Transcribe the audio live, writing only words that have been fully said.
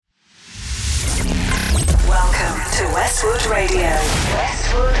Westwood Radio.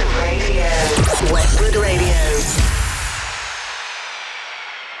 Westwood Radio. Westwood Radio.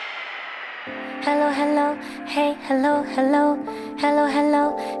 Hello, hello, hey, hello, hello. Hello,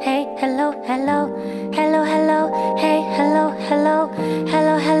 hello, hey, hello, hello. Hello, hello, hey, hello, hello.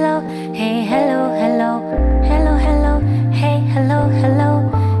 Hello, hello, hey, hello, hello. Hello, hello, hey, hello, hello.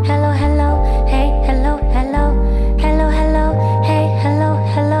 Hello, hello, hey, hello, hello. Hello, hello, hey, hello,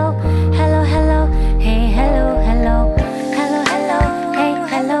 hello. Hello, hello, hey, hello, hello. Hello, hello, hey,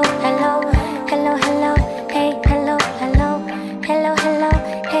 hello, hello. Hello, hello, hey, hello, hello. Hello, hello,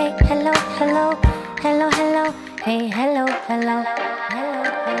 hey, hello, hello. Hello, hello, hey, hello, hello.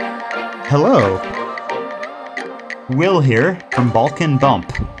 Hello. Will here from Balkan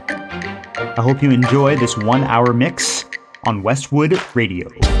Bump. I hope you enjoy this 1 hour mix on Westwood Radio.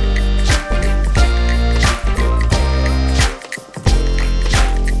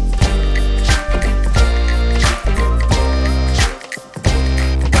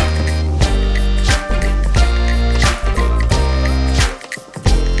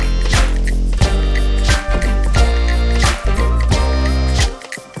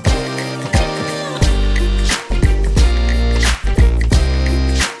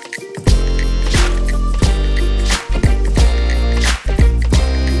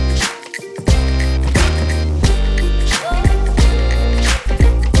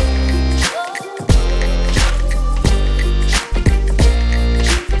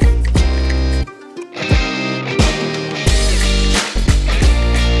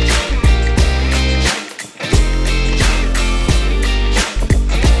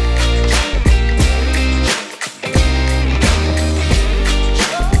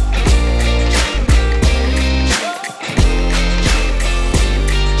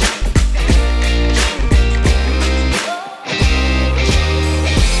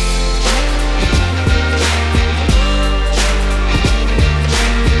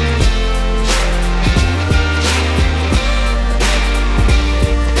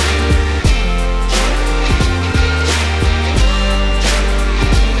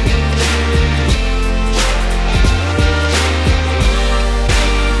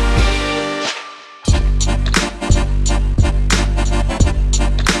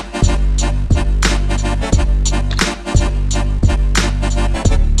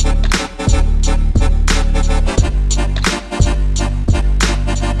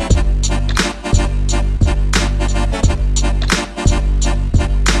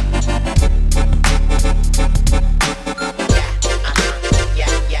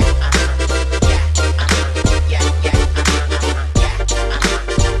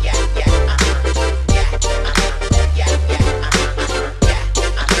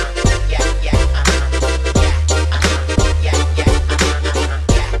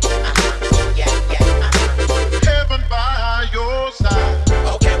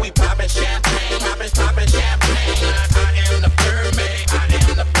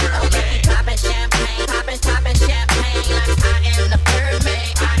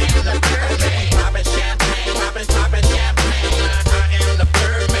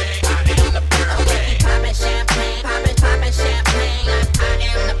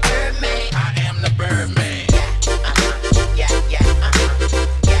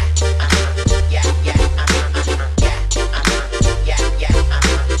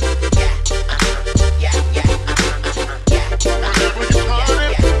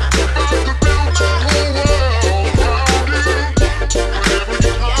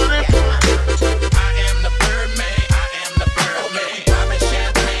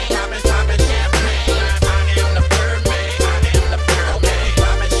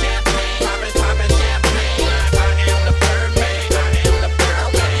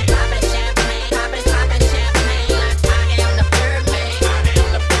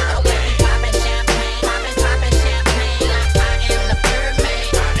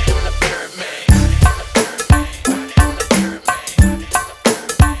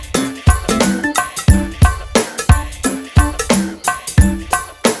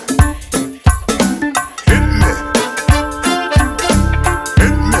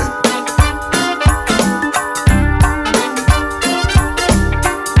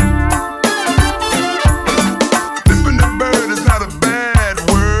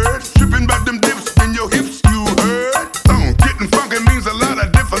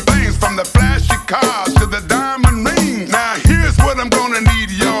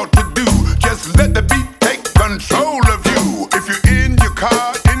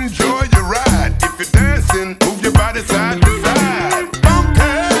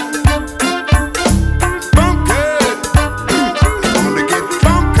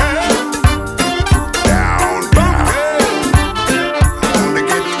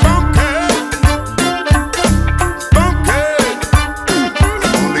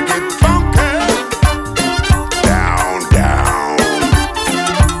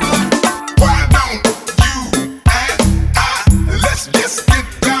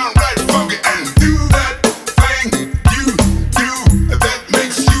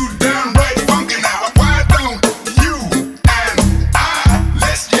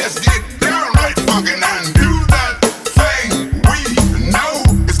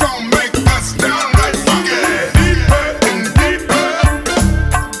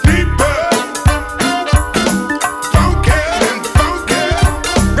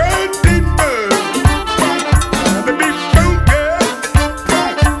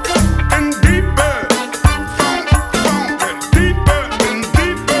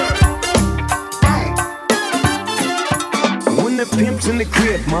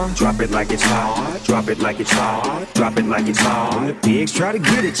 Drop it like it's hot. Drop it like it's hot. Drop it like it's hot. When the pigs try to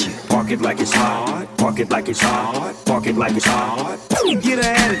get at you, park it like it's hot. Park it like it's hot. Park it like it's hot. Get an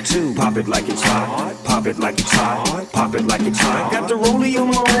attitude. Pop it like it's hot. Pop it like it's hot. Pop it like it's hot. Got the rollie on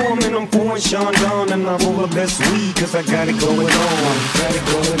my arm and I'm pouring Sean Don and I'm over best weed 'cause I got it going on. Got it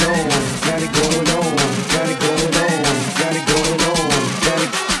going on. Got it going on. Got it going on. Got it going on. Got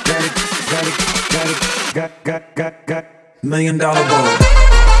it. Got it. Got it. Got it. Got $1 million bowl.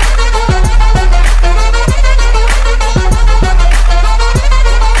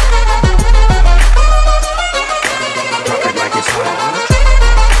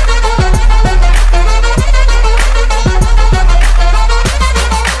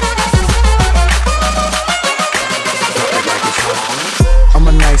 I'm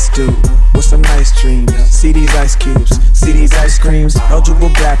a nice dude with some nice dreams. See these ice cubes, see these ice creams. Eligible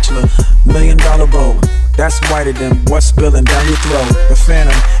bachelor, $1 million bowl. That's whiter than what's spilling down your throat. The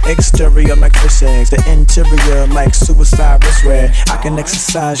phantom, exterior like fish eggs. The interior like suicide wrist red. I can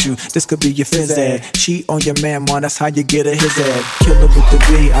exercise you, this could be your phys ed. Cheat on your man, man, that's how you get a his ed. Killer with the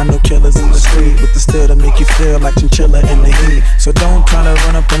B, I know killers in the street. With the still to make you feel like chinchilla in the heat. So don't try to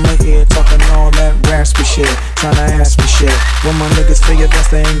run up in my ear, talking all that raspy shit. Tryna ask me shit. When my niggas feel your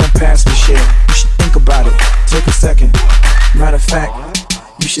best, they ain't gon' pass me shit. You should think about it, take a second. Matter of fact,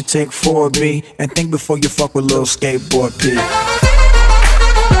 you should take 4B and think before you fuck with little skateboard P.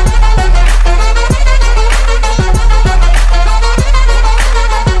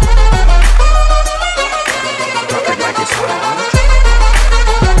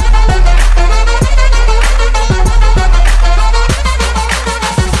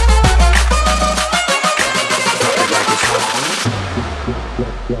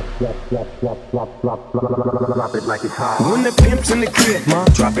 Drop it like it's hot. When the pimp's in the crib, ma,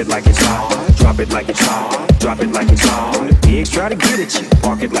 drop it like it's hot. Drop it like it's hot. Drop it like it's hot. When the pigs try to get at you,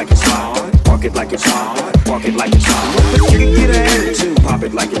 park it like it's hot. Park it like it's hot. Park it like it's hot. When the chick get an attitude, pop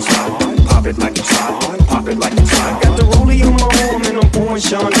it like it's hot. Pop it like it's hot. Pop it like it's hot. Got the rollie on my arm and I'm pouring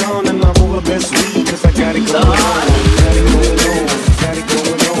Sean Don and I'm over best weed 'cause I got it going on. Got it going on. Got it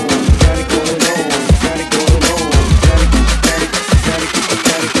going on. Got it going on. Got it going on. Got it.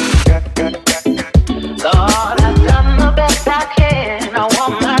 Lord, I've done the best I can. I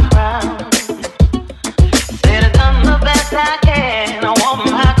want my crown. Said I've done the best I can. I want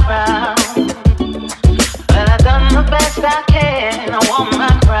my crown. Well, I've done the best I can. I want my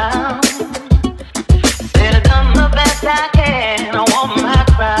crown. Said I've done the best I can. I want my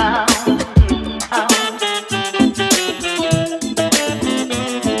crown.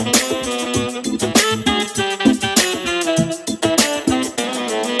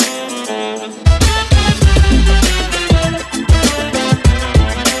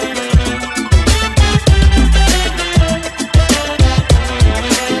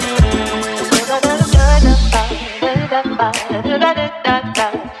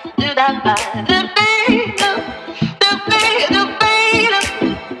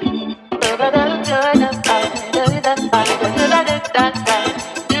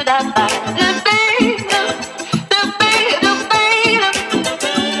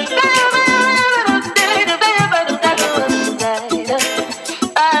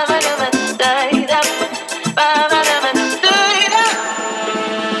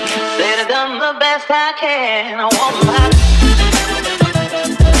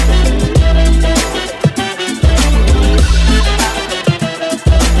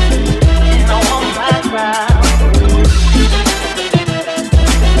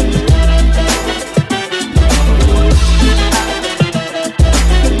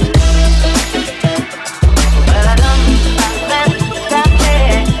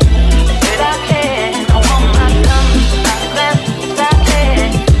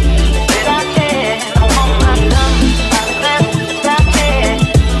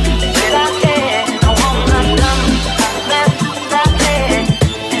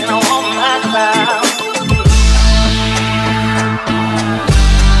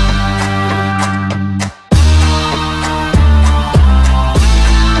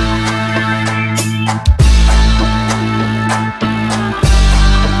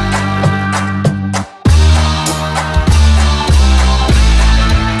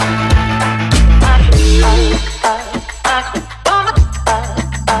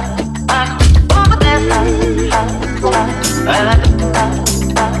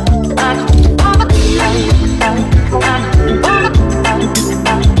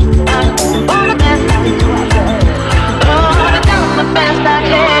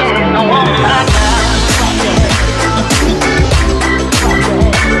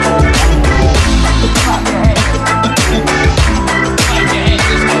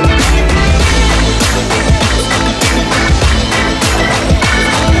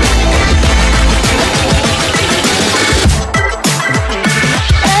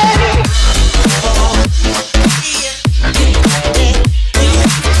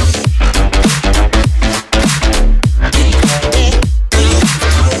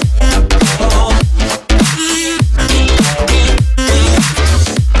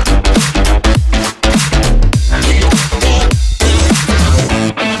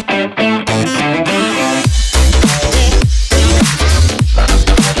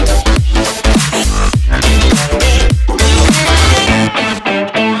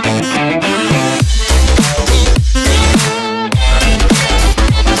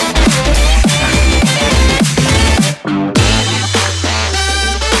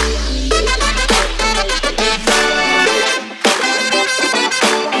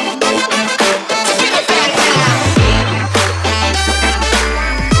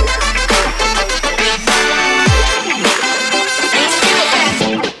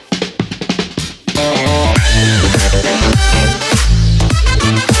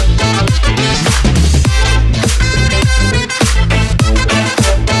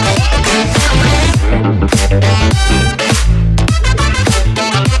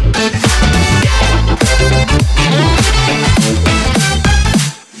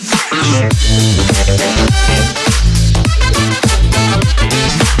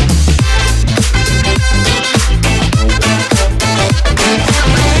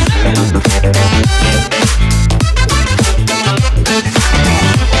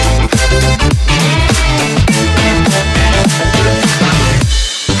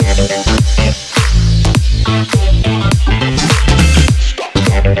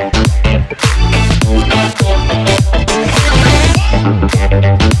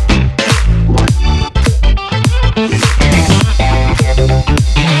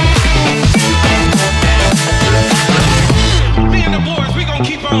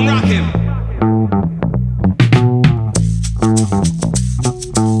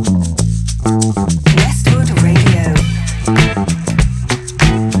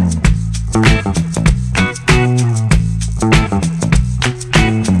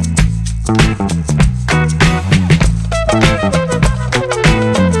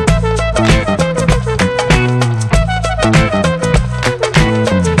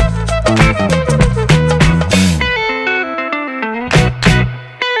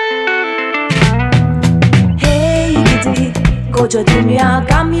 Koca dünya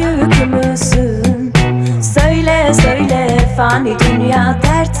gam yükü müsün? Söyle söyle fani dünya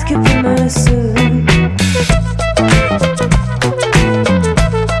dert küpü müsün?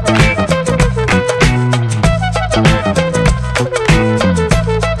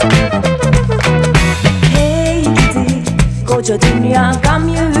 Hey gidi koca dünya gam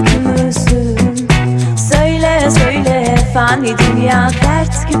yükü müsün? Söyle söyle fani dünya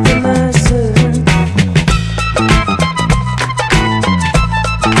dert küpü müsün?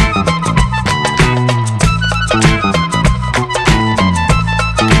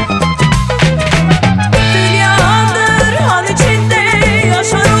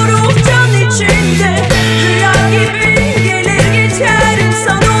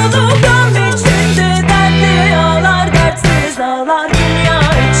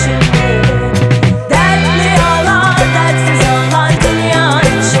 Dertli ağlar, dertsiz ağlar dünya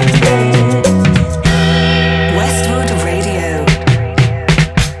içinde.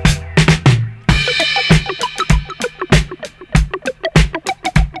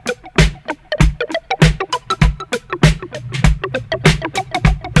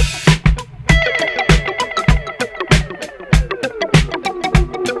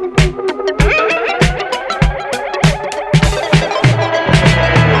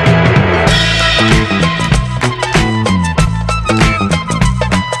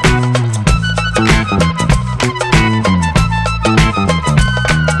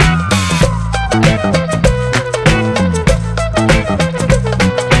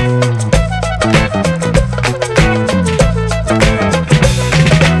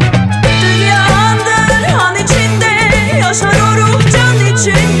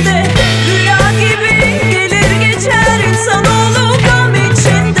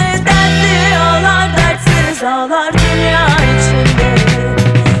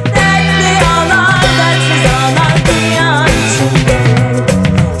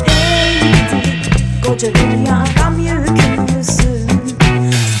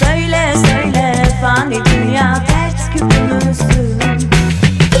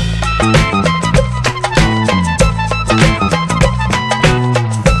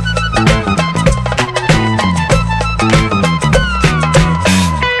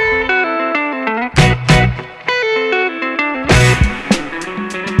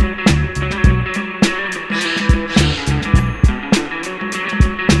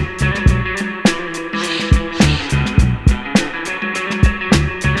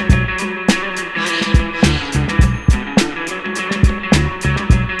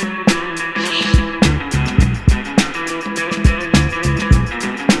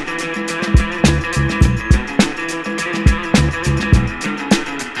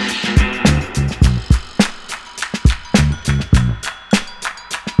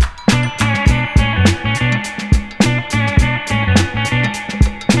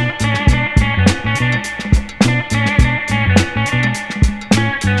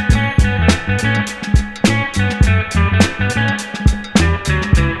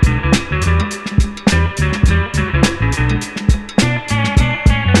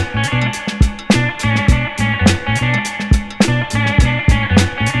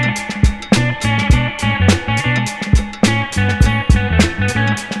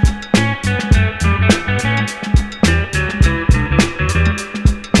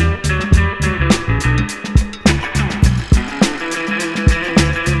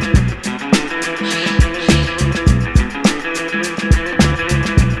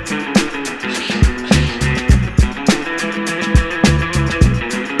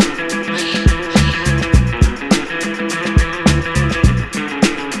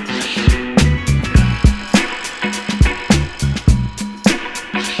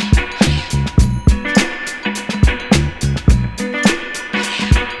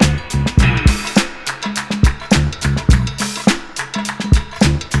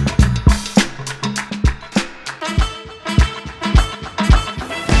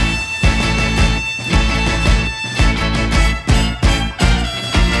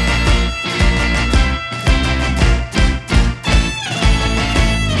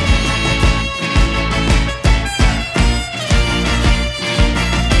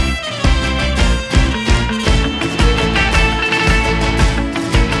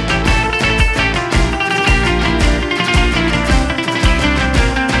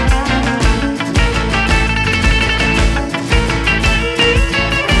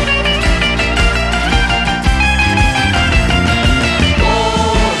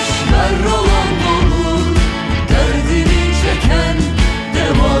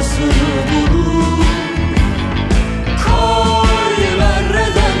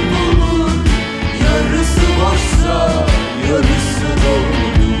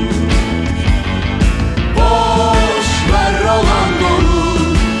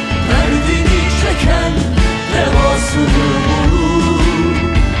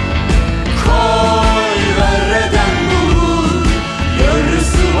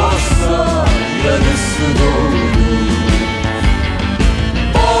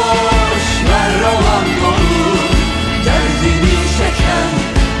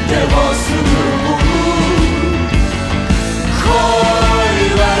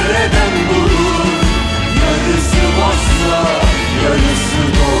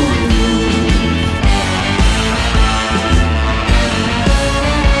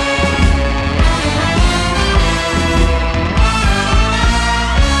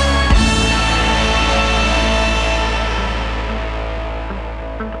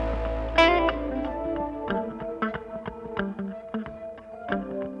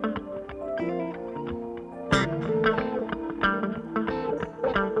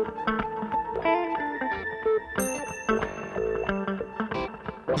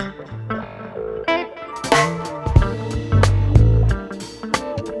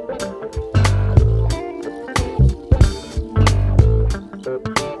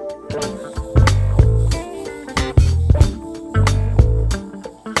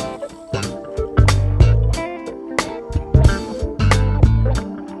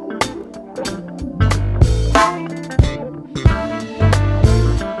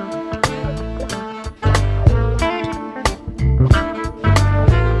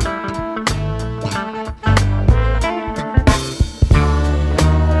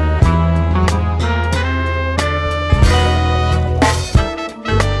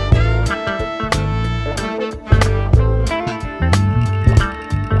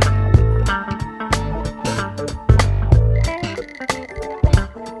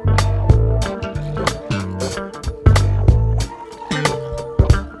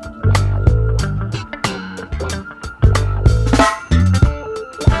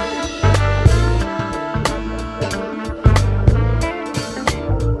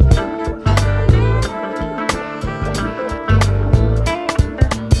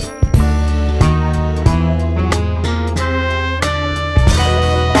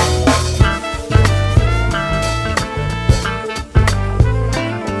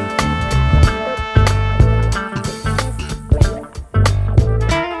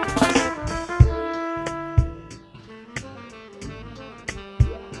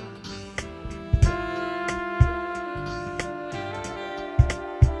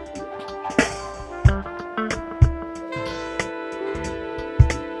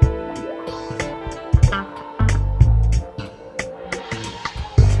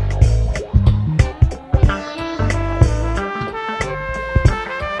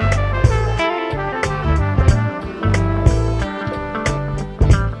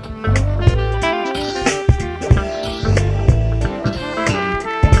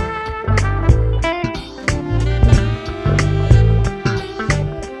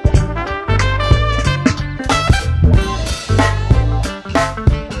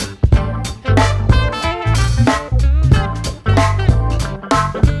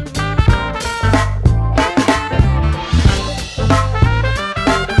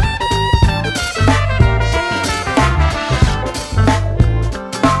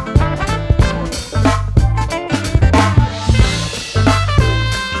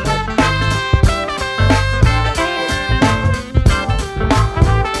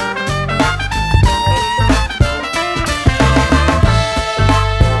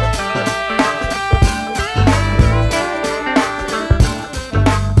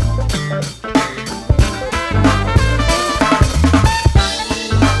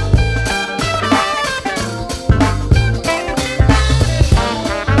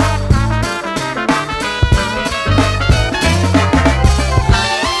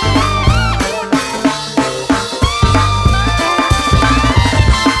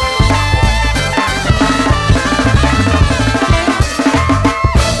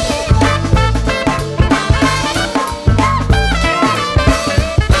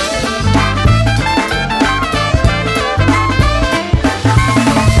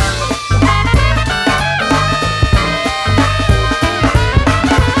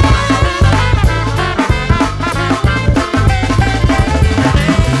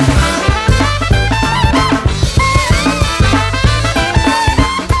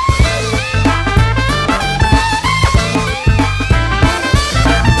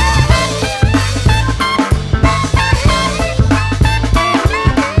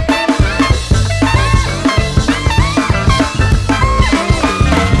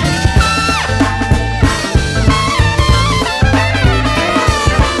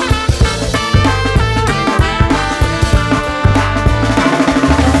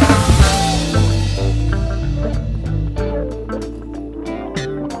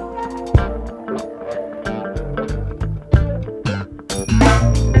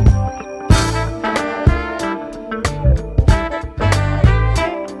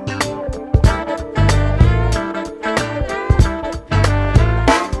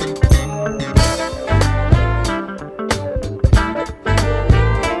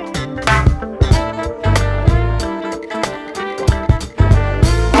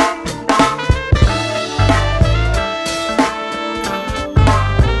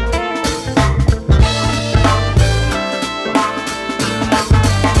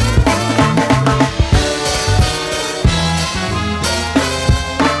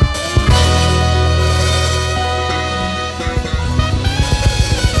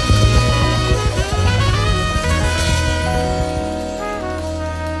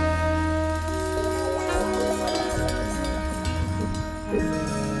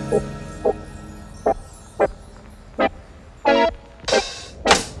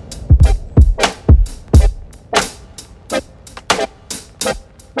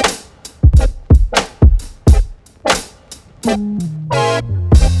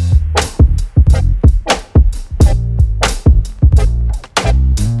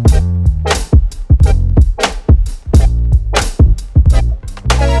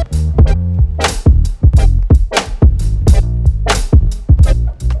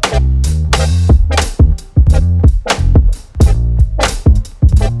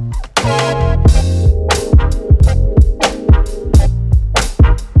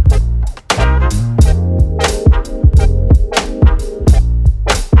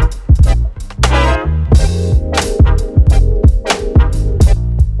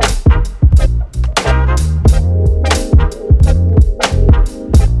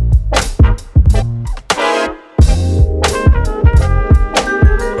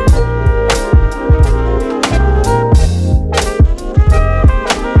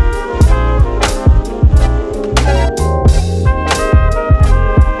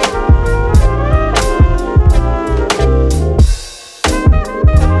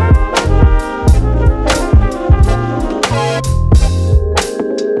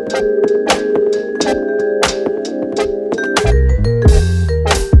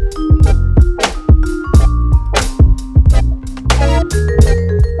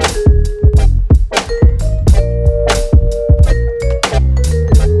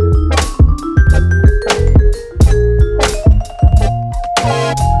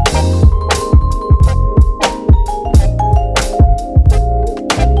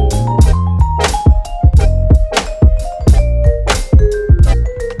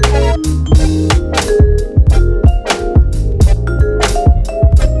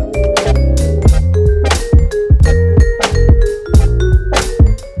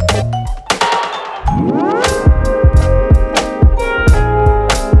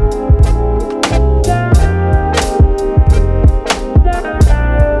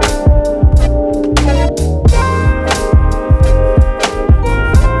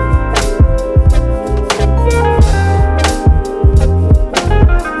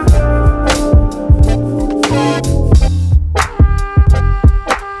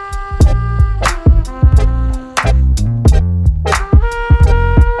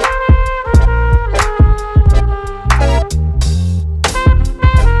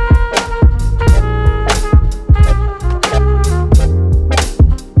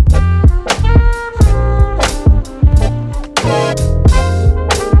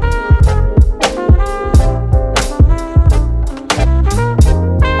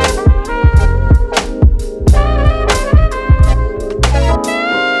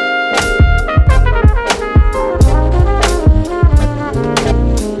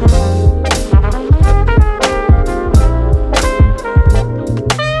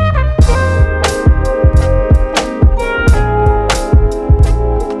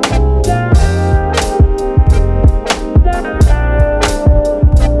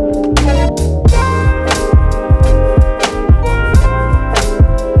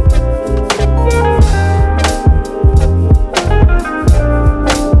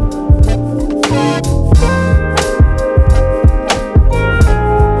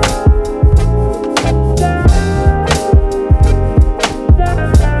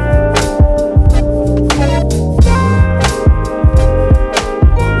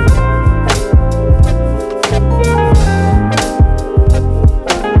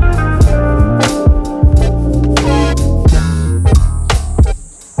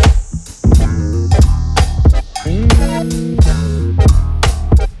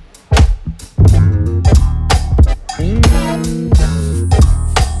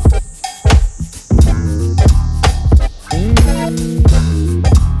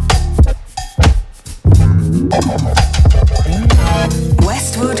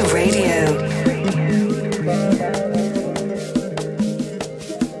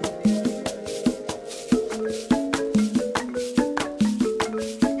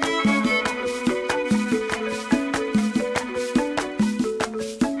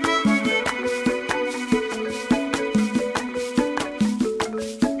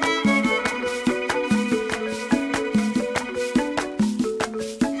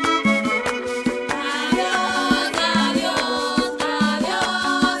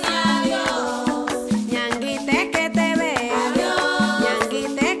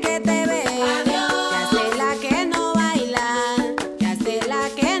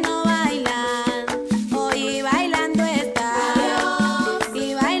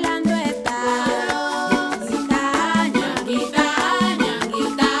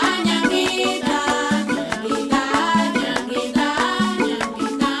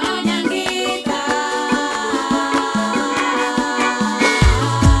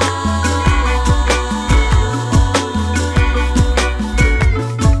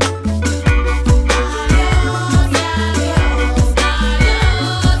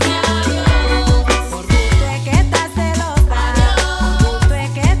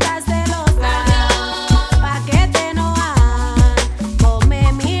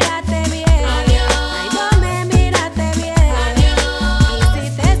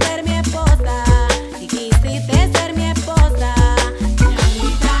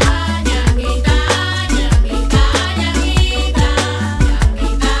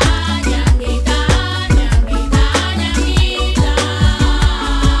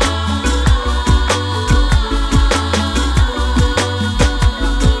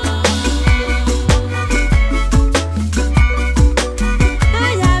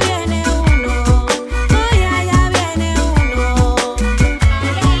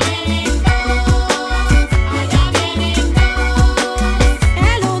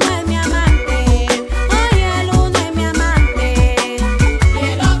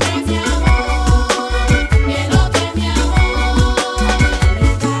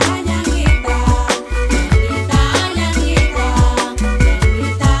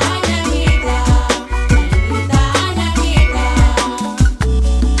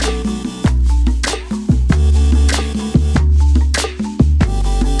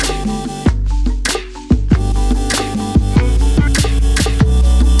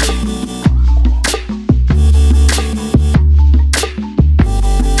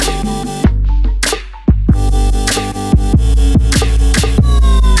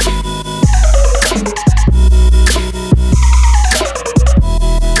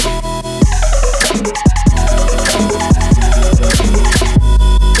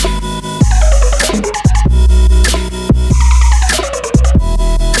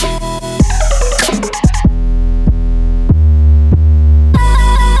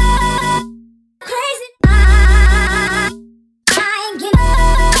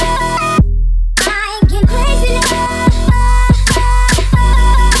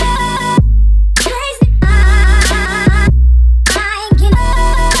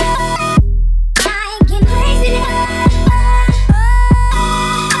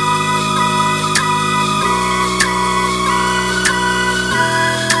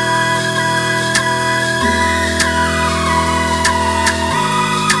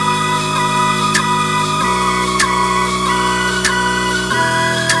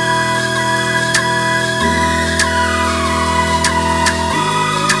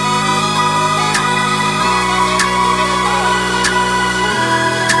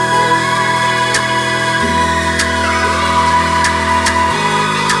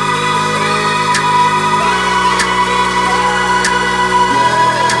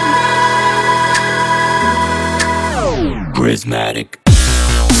 charismatic.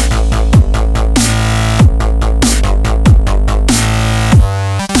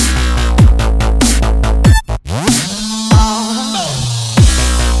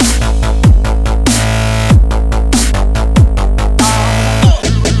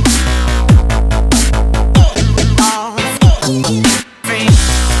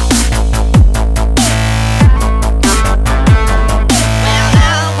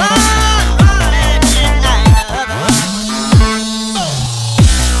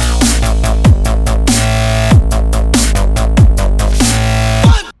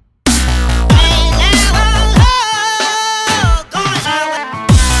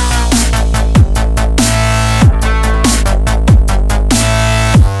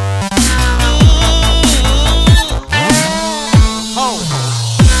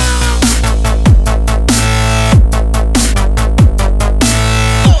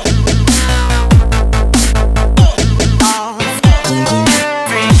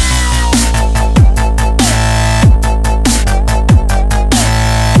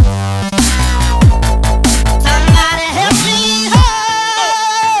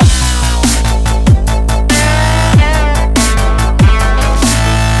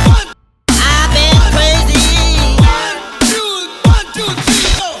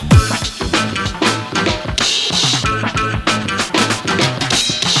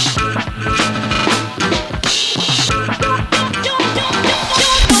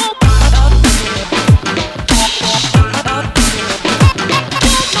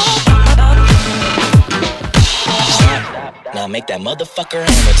 Make that motherfucker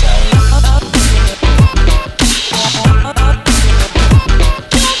hammer time.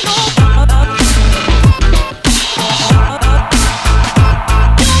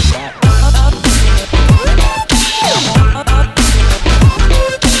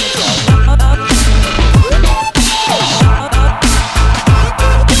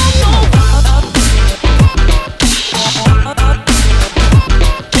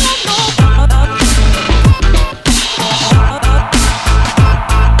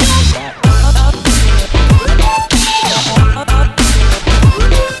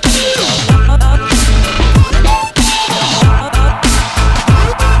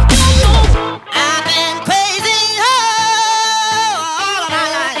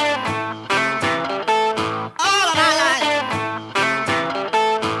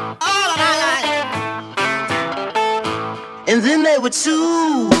 And then there were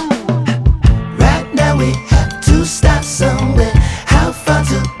two. Right now we have to stop somewhere. How far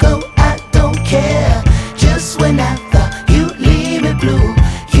to go, I don't care. Just when I thought you'd leave me blue,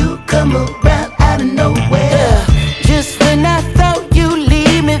 you come around out of nowhere. Just when I thought you'd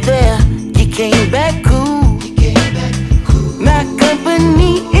leave me there, you came back cool. My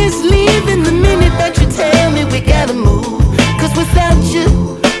company is leaving the minute that you tell me we gotta move. Cause without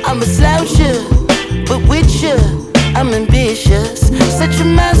you, I'm a sloucher, but with you, I'm ambitious, such a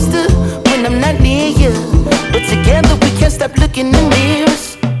master when I'm not near you. But together we can't stop looking in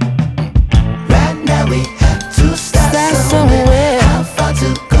mirrors. Right now we have to start somewhere. How far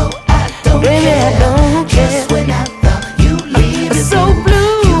to go, I don't care. Baby, I don't care. Just when I thought you'd leave it so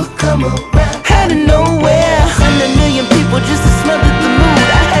blue, you come around out of nowhere. 100 million people just to smother the mood.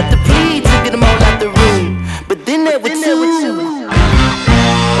 I had to plead to get them all out the room. But then there were two.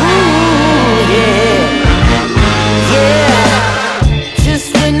 Ooh, yeah. Yeah,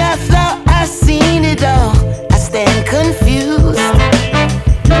 just when I thought I seen it all, I stand confused.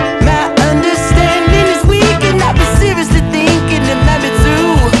 My understanding is weak and I've been seriously thinking to let me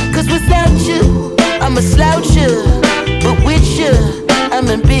through. Cause without you, I'm a sloucher, but with you, I'm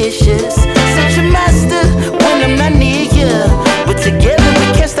ambitious. Such a master when I'm not near you. But together we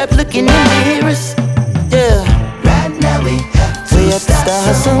can't stop looking in mirrors. Yeah, right now we have to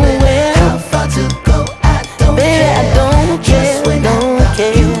start somewhere. How far to go? Baby, I don't care, don't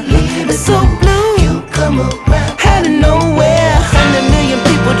care. It's so blue, you come around out of nowhere. 100 million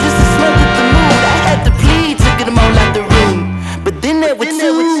people just to smother the mood. I had to plead to get them all out the room. But then there were two.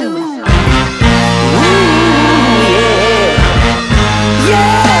 Ooh, yeah.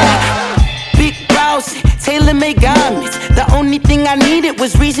 Yeah. Big boss, tailor-made garments. The only thing I needed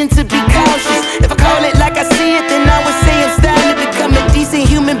was reason to be cautious. If I call it like I see it, then I would say I'm starting to become a decent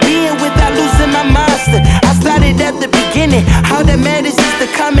human being without losing my monster. I started at the beginning. All that matters is the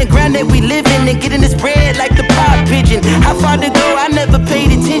common ground that we live in, and getting this bread like the pop pigeon. How far to go, I never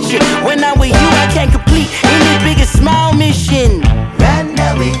paid attention. When I'm with you, I can't complete any big or small mission. Right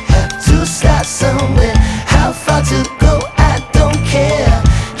now we have to start somewhere. How far to go, I don't care.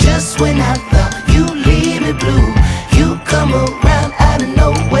 Just when I thought you'd leave me blue, you come around out of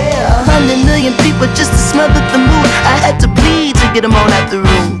nowhere. 100 million people just to smother the mood. I had to bleed get them on out the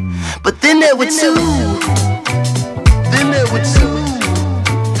room. But then there were two. Then there were two.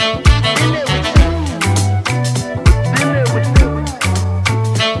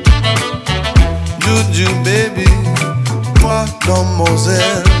 Juju baby, moi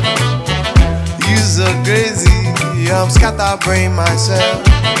mademoiselle, you so crazy, I'm scatterbrain myself.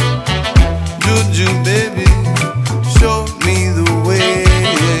 Juju baby, show me the way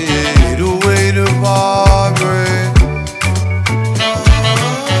to vibrate.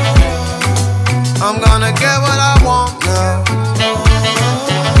 I'm gonna get what I want now.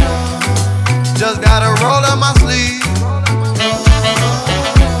 Just gotta roll up my sleeve.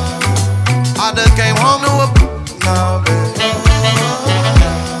 I just came home to a now, baby.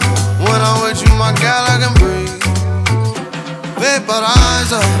 When I'm with you, my girl, I can breathe.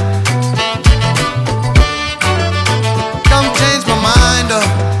 Vaporize up. Come change my mind up.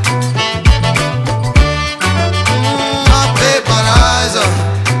 My vaporizer,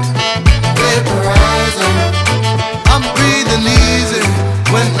 vaporizer. I'm breathing easy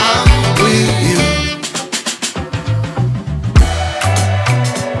when I'm with you.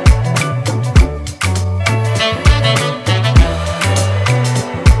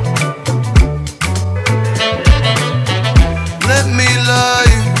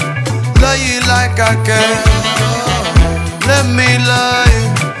 Like I can. Let me love you.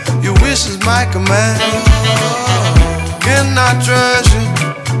 Your wish is my command. Can I trust you?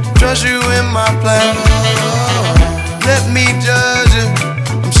 Trust you in my plan. Let me judge you.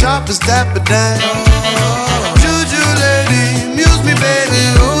 I'm sharp as Dapper Dan. Juju lady, muse me baby.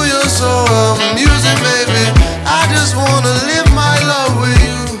 Oh, you're so amusing baby. I just wanna live my love with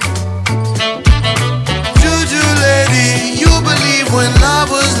you. Juju lady, you believe when love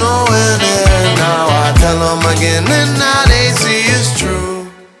was nowhere near. Now I tell them again and now they see it's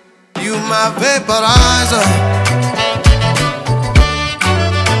true. You my vaporizer.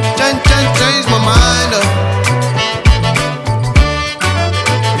 Change my mind up.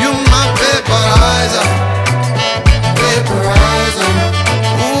 You my vaporizer. Vaporizer.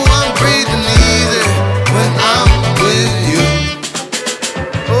 Ooh, I'm breathing easy when I'm with you.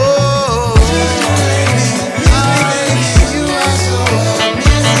 Oh, you are so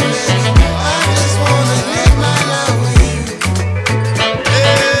amazing. I just wanna live my life with you.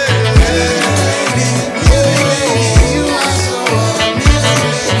 You are so amazing.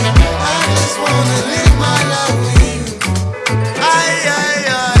 I just wanna live my life with you.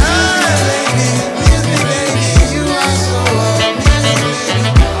 You are so amazing.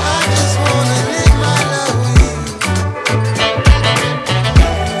 I just wanna live my life with you.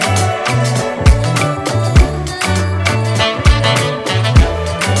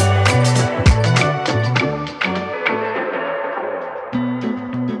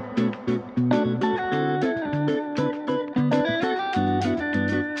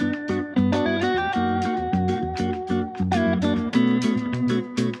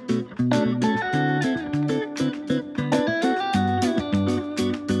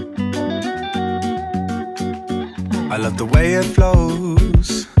 I love the way it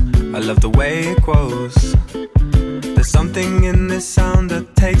flows, I love the way it grows. There's something in this sound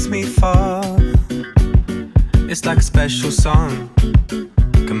that takes me far. It's like a special song,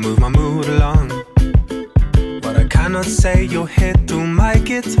 can move my mood along. What I cannot say, you'll hear through my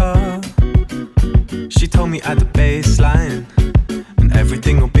guitar. She told me at the bass line, and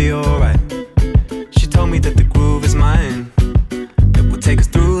everything will be alright. She told me that the groove is mine, it will take us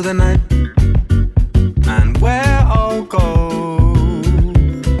through the night. And where I'll go,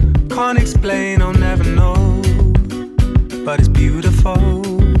 can't explain, I'll never know. But it's beautiful,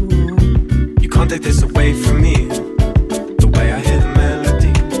 you can't take this away from me. The way I hear the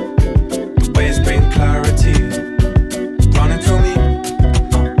melody, the way it's bringing clarity, running through me.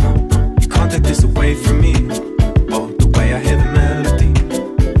 You can't take this away from me. Oh, the way I hear the melody,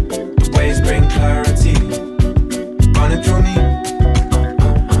 the way it's bringing clarity, running through me.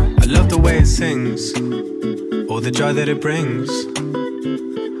 I love the way it sings, all the joy that it brings.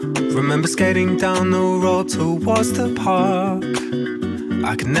 Remember skating down the road towards the park.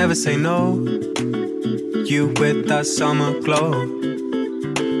 I could never say no, you with that summer glow.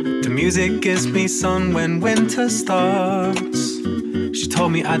 The music gives me sun when winter starts. She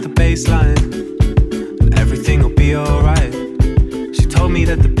told me at the bass line, and everything will be alright. She told me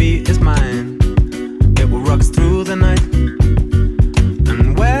that the beat is mine, it will rock us through the night.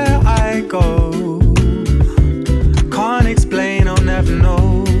 And where I go, can't explain, I'll never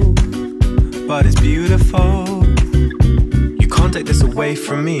know. But it's beautiful, you can't take this away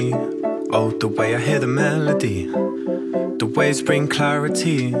from me. Oh, the way I hear the melody, the waves bring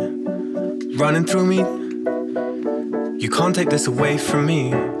clarity, running through me. You can't take this away from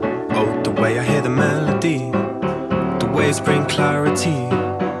me. Oh, the way I hear the melody, the waves bring clarity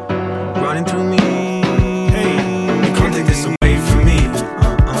running through me. Hey, you can't take this away from me.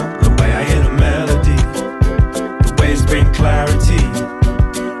 The way I hear the melody, the waves bring clarity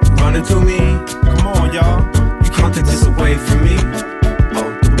running through me. Come on, y'all. You can't take this away from me.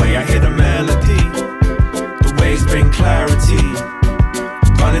 Oh, the way I hear the melody, the waves bring clarity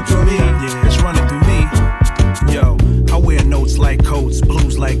running through me. Yeah, it's running through me. Yo, I wear notes like coats,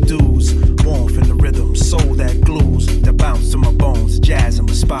 blues like dudes. Warmth in the rhythm, soul that glues, that bounce to my bones, jazz in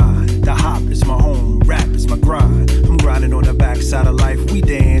my spine. The hop is my home, rap is my grind. I'm grinding on the backside of life, we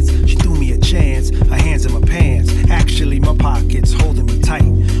dance. She threw me a chance, her hands in my pants. Actually, my pockets holding me tight.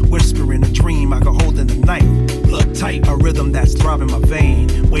 Whispering a dream I could hold in the night. Blood tight, a rhythm that's throbbing my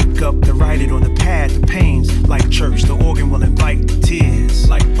vein. Wake up to write it on the pad, the pains. Like church, the organ will invite the tears.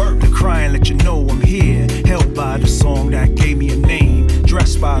 Like birth, the crying let you know I'm here. Held by the song that gave me a name.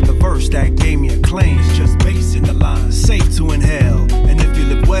 Dressed by the verse that gave me a claim. It's just bass in the line, safe to inhale. And if you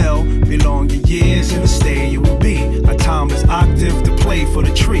live well, belong your years in the stay you will be. A timeless octave to play for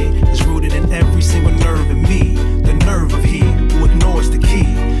the tree. It's rooted in every single nerve in me. The nerve of he who ignores the key.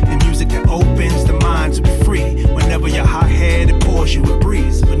 The music that opens the mind to be free. Whenever you're hot-headed, it pours you a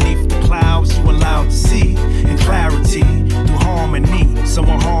breeze. Beneath the clouds you allowed to see. In clarity, through harmony.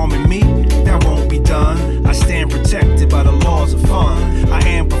 Someone harming me, that won't be done. I stand protected by the laws of fun. I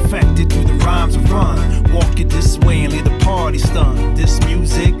am perfected through the rhymes of run. Walk it this way and leave the party stunned. This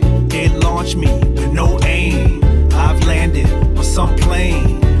music, it launched me with no aim. I've landed on some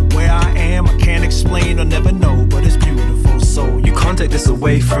plane. Where I am, I can't explain or never know, but it's beautiful, so you can't take this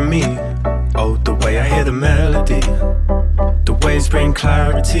away from me. Oh, the way I hear the melody, the waves bring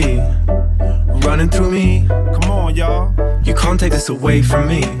clarity running through me. Come on, y'all. You can't take this away from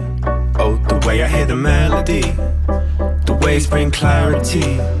me. Oh, the way I hear the melody, the waves bring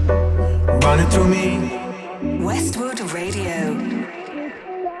clarity running through me. Westwood Radio.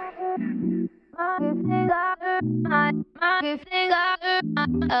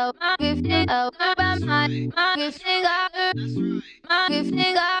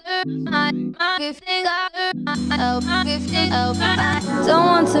 Don't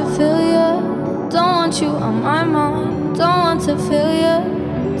want to feel you, don't want you on my mind. Don't want to feel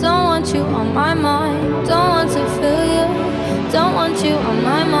you, don't want you on my mind. Don't want to feel you, don't want you on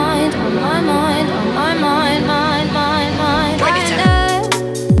my mind, on my mind, on my mind, mind, mind, mind. Break it down.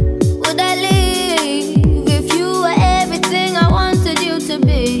 Would I leave if you were everything I wanted you to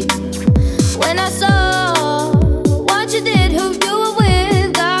be? When I saw what you did, who you were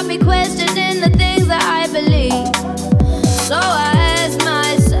with, got me questioning the things that I believe. So I asked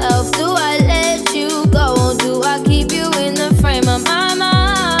myself, do I let you go? Do I keep you in the frame of my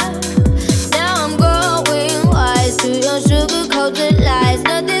mind? Now I'm growing wise to your sugar-coated lies.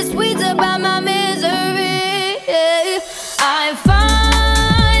 Nothing sweet about my misery. I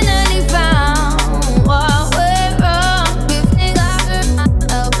finally found what went wrong.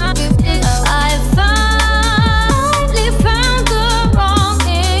 I finally found the wrong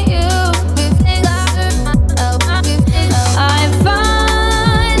in you. I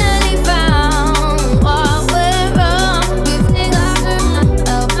finally found what went wrong.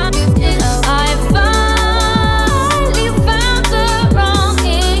 I finally found the wrong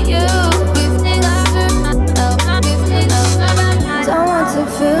in you. Don't want to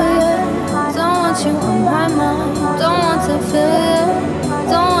feel you, don't want you on my mind. Don't want to feel you,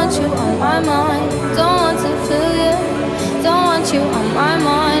 don't want you on my mind. Don't want to feel you, don't want you on my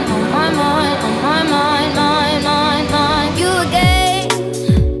mind, on my mind, on my mind, mind, mind, mind. You again,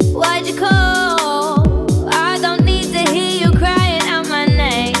 why'd you call? I don't need to hear you crying out my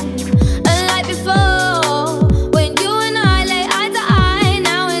name. Unlike before, when you and I lay eye to eye,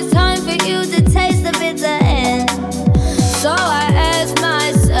 now it's time for you to taste the bitter end. So I ask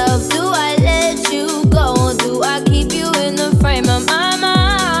myself, do I let you go? Do I keep you in the frame of my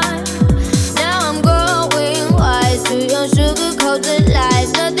mind? Now I'm growing wise to your sugar-coated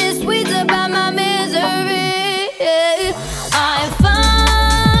lies. Nothing sweet about my misery. I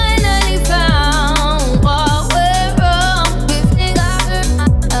finally found what went wrong.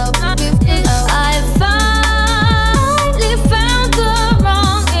 I finally found the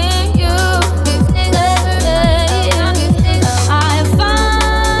wrong in you. I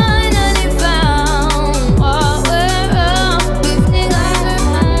finally found what went wrong.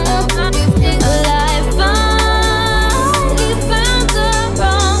 Well, I finally found the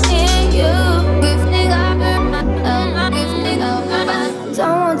wrong in you.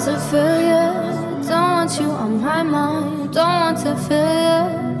 Don't want to feel you, don't want you on my mind. Don't want to feel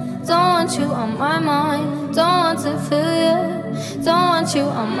you, don't want you on my mind. Don't want to feel want you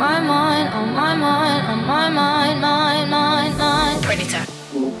on my mind, on my mind, on my mind, mind, mind, mind. Predator.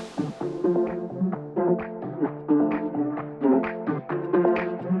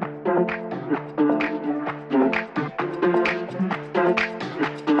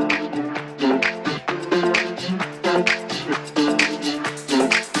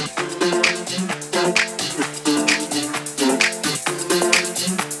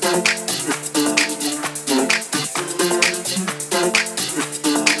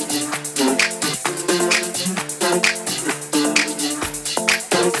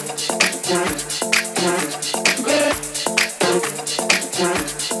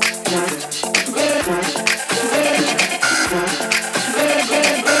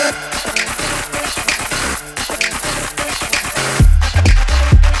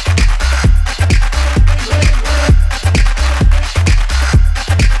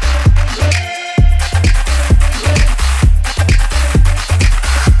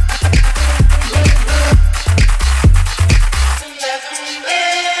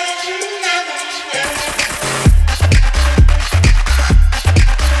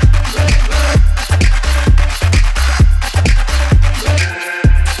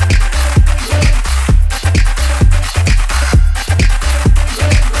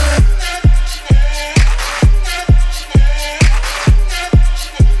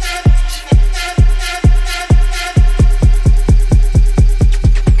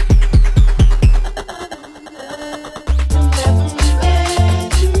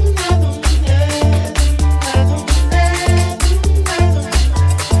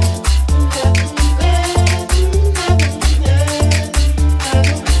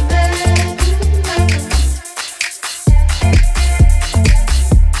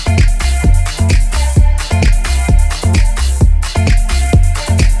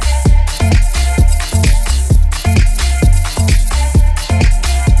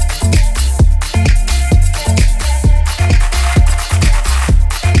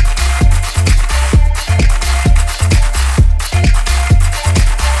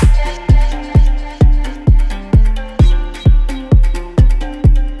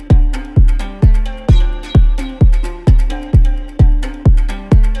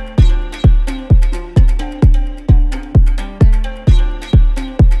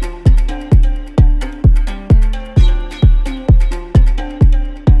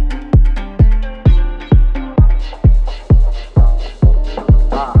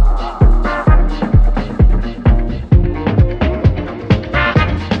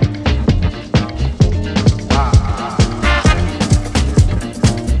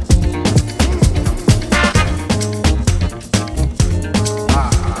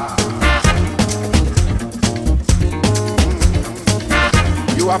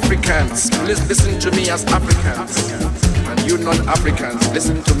 Africans, listen to me as Africans. And you non-Africans,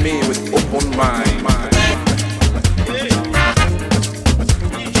 listen to me with open mind.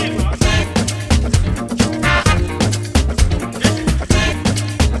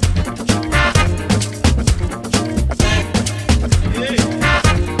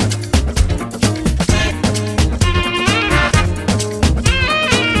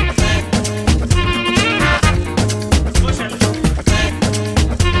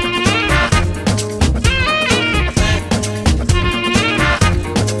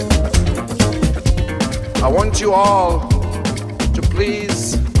 I want you all to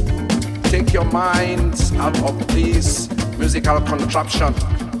please take your minds out of this musical contraption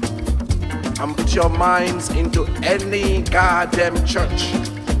and put your minds into any goddamn church,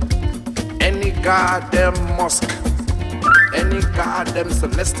 any goddamn mosque, any goddamn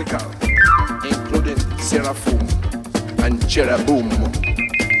celestial, including Seraphim and Cherubim.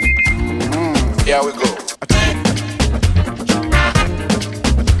 Here we go.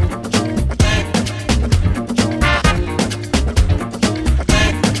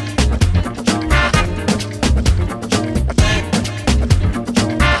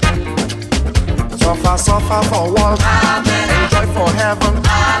 Suffer for world, enjoy for heaven.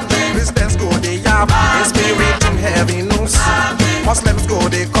 Christians go they yap, in spirit in heaviness. Muslims go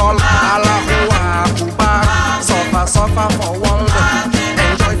they call Allahu Akbar. Suffer for world,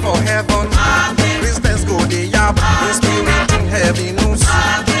 enjoy for heaven. Christians go they yap, in spirit in heaviness.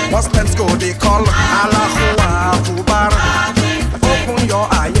 Muslims go they call Allahu Akbar. Open your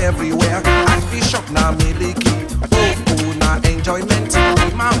eye everywhere, Archbishop na miliki. Oh na enjoyment,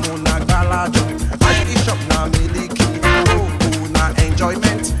 Imamu na galado. Archbishop na miliki, oh na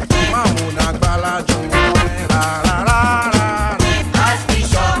enjoyment, Imamu na balado. La la la la.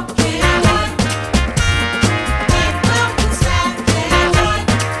 Archbishop, enjoy. Imamu said enjoy.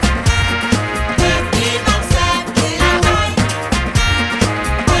 Imam said enjoy.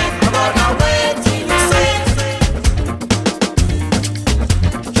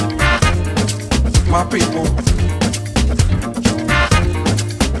 my people.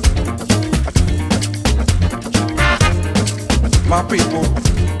 My people.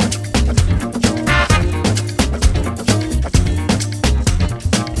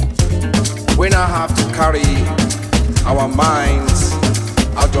 We now have to carry our minds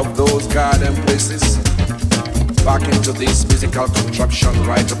out of those garden places back into this physical construction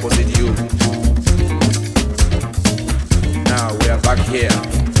right opposite you. Now we are back here.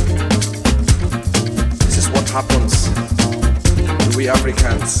 This is what happens to we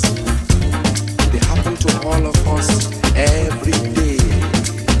Africans. They happen to all of us every day.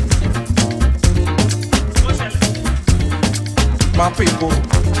 My people.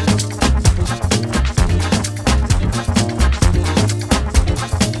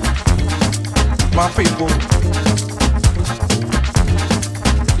 My people.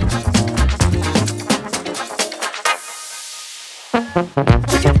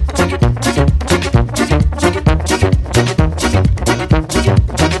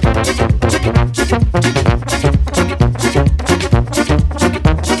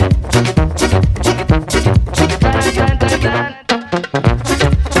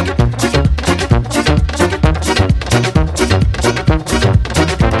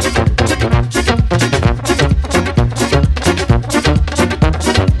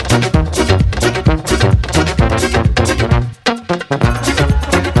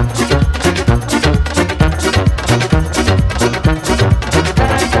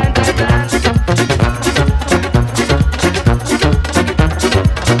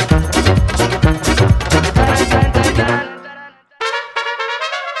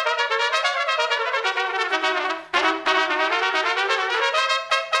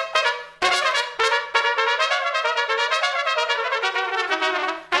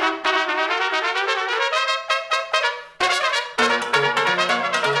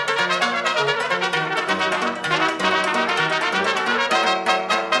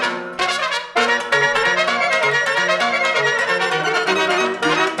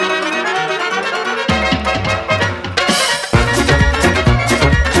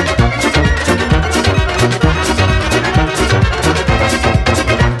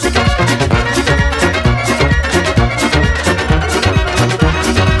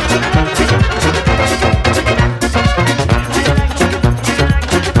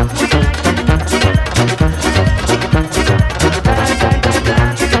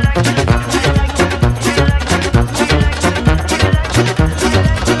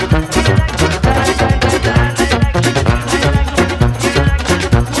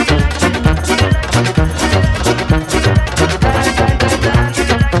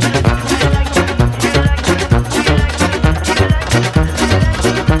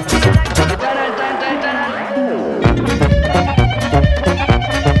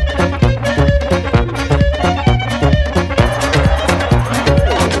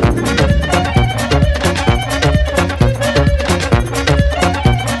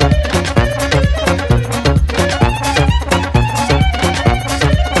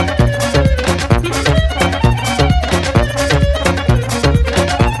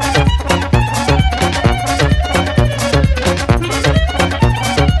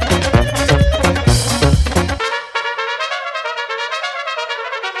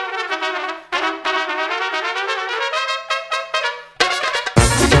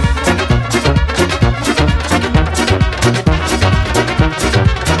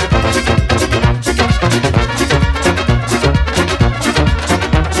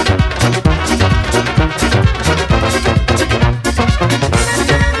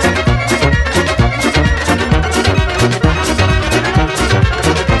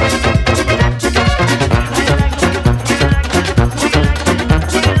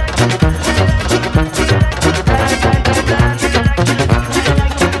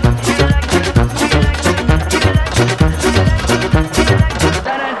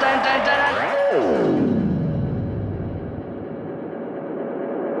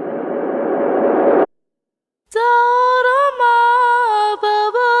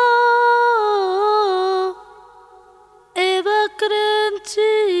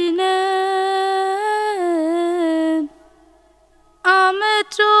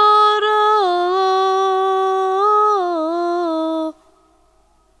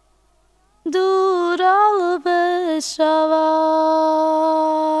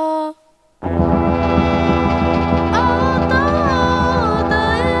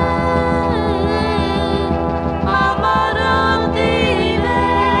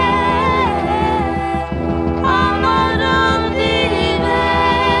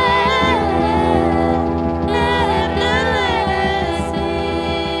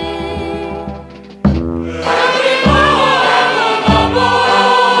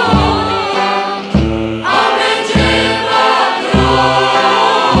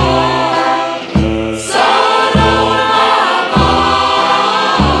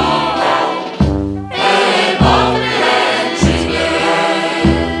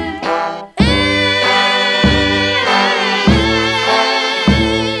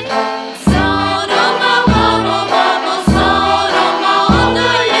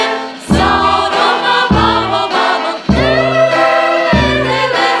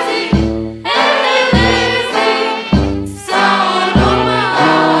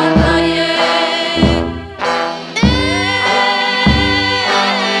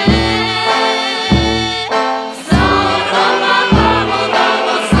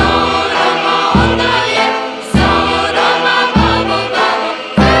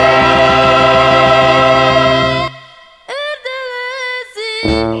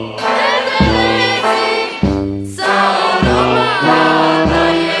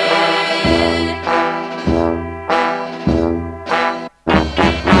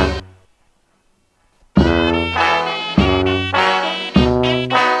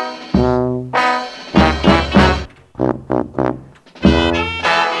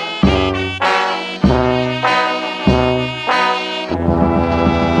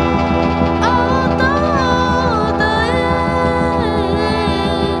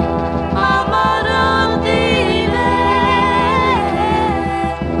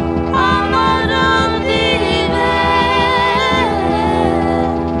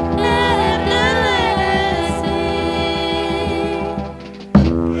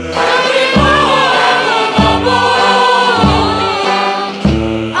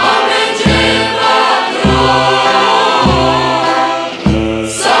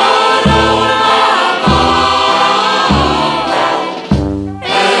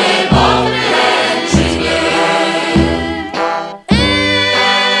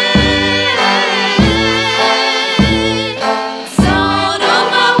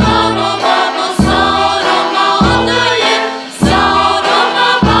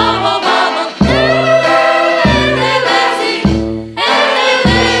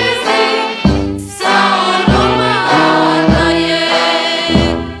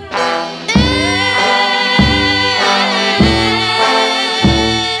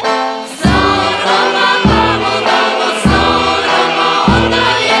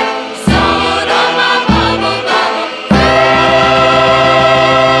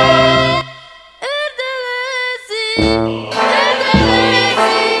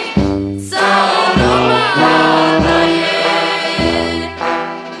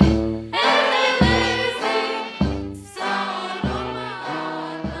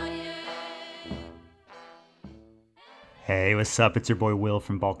 what's up? It's your boy Will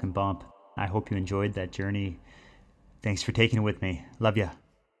from Balkan Bump. I hope you enjoyed that journey. Thanks for taking it with me. Love ya.